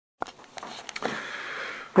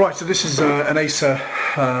Right, so this is an Acer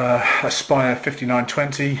Aspire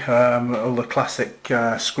 5920, all the classic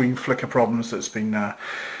screen flicker problems that's been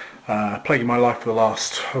plaguing my life for the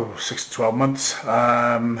last 6 to 12 months.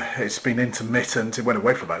 It's been intermittent. It went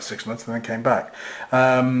away for about 6 months and then came back.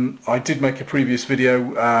 I did make a previous video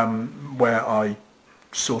where I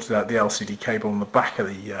sorted out the LCD cable on the back of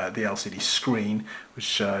the LCD screen,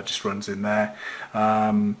 which just runs in there.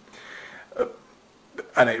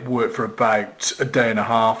 And it worked for about a day and a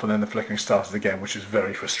half, and then the flickering started again, which is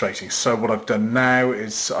very frustrating. So what I've done now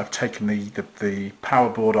is I've taken the power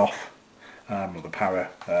board off, or the power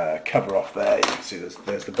cover off there. You can see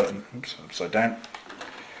there's the button. Oops, upside down.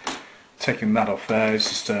 Taking that off there is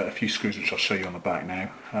just a few screws which I'll show you on the back now.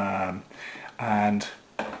 And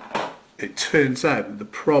it turns out that the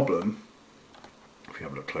problem, if you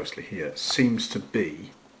have a look closely here, seems to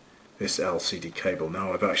be this LCD cable.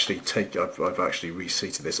 Now I've actually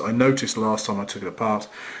reseated this. I noticed last time I took it apart,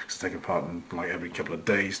 because I take it apart in like every couple of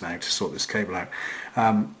days now to sort this cable out,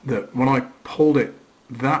 that when I pulled it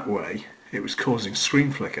that way, it was causing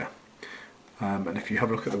screen flicker. And if you have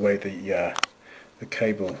a look at the way the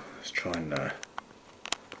cable, let's try and I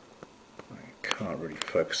can't really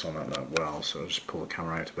focus on that well, so I'll just pull the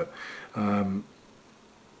camera out a bit.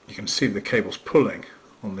 You can see the cable's pulling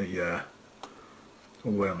on the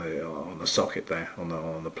all the way on the socket there,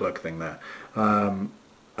 on the plug thing there, and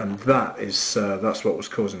that's what was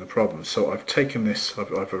causing the problem. So I've taken this, I've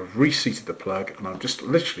reseated the plug, and I've just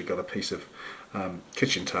literally got a piece of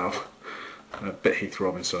kitchen towel, a bit Heath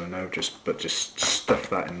Robinson, I know, just stuff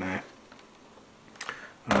that in there,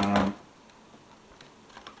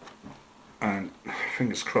 and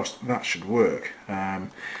fingers crossed that should work. I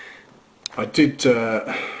did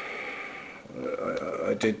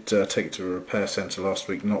take it to a repair centre last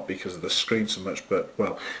week, not because of the screen so much, but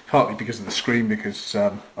well, partly because of the screen, because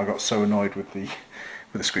I got so annoyed with the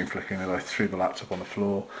screen flickering that I threw the laptop on the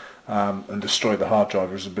floor and destroyed the hard drive.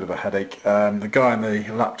 It was a bit of a headache. The guy in the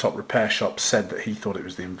laptop repair shop said that he thought it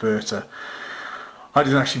was the inverter. I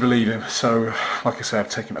didn't actually believe him, so like I say, I've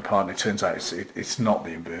taken it apart, and it turns out it's not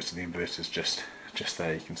the inverter. The inverter's just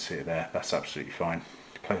there. You can see it there. That's absolutely fine.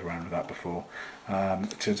 Played around with that before.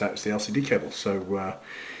 It turns out it's the LCD cable. So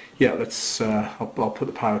yeah, let's. I'll put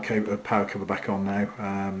the power cover back on now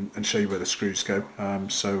and show you where the screws go.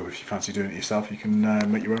 So if you fancy doing it yourself, you can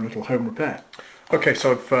make your own little home repair. Okay,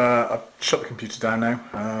 so I've shut the computer down now.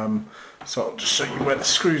 So I'll just show you where the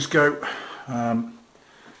screws go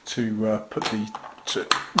to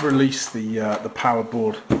release the power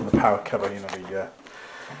board and the power cover. You know,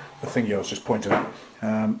 the thingy I was just pointing at.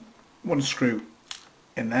 One screw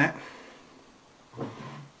in there.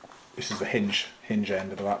 This is the hinge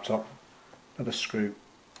end of the laptop. Another screw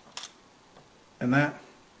in there,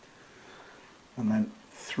 and then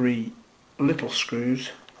 3 little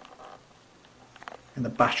screws in the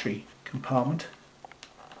battery compartment.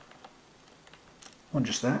 One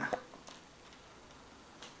just there.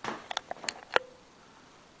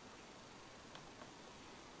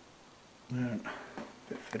 And a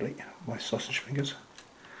bit fiddly, my sausage fingers.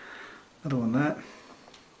 Another one there.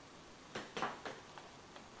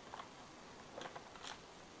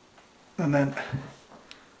 And then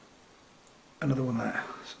another one there.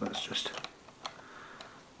 So let's just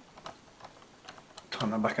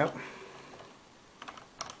tighten that back up.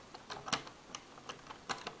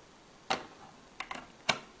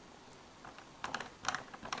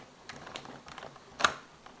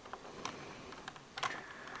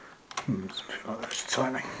 That's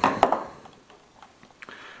tightening.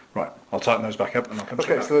 Right, I'll tighten those back up and I'll come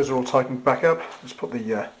back. Okay, so those are all tightened back up. Let's put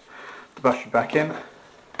the battery back in.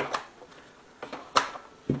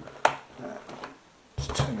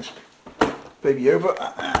 Let's turn this baby over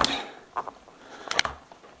and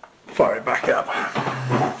fire it back up.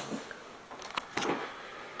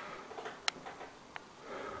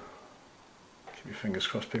 Keep your fingers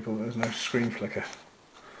crossed, people, that there's no screen flicker.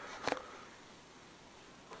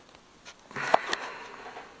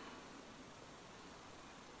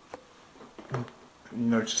 You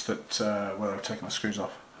notice that where I've taken the screws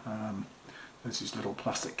off, there's these little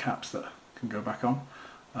plastic caps that can go back on.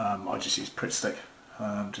 I just use Pritt stick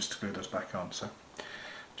just to glue those back on, so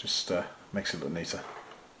just makes it look neater.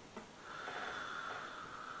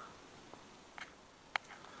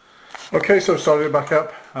 Okay, so I've started it back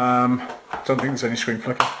up. Don't think there's any screen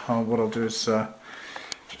flicker. What I'll do is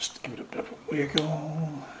just give it a bit of a wiggle.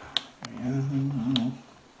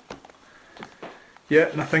 Yeah,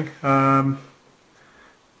 nothing.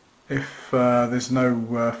 If there's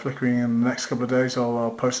no flickering in the next couple of days, I'll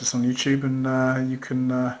post this on YouTube, and you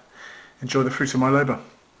can enjoy the fruit of my labour.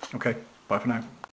 Okay, bye for now.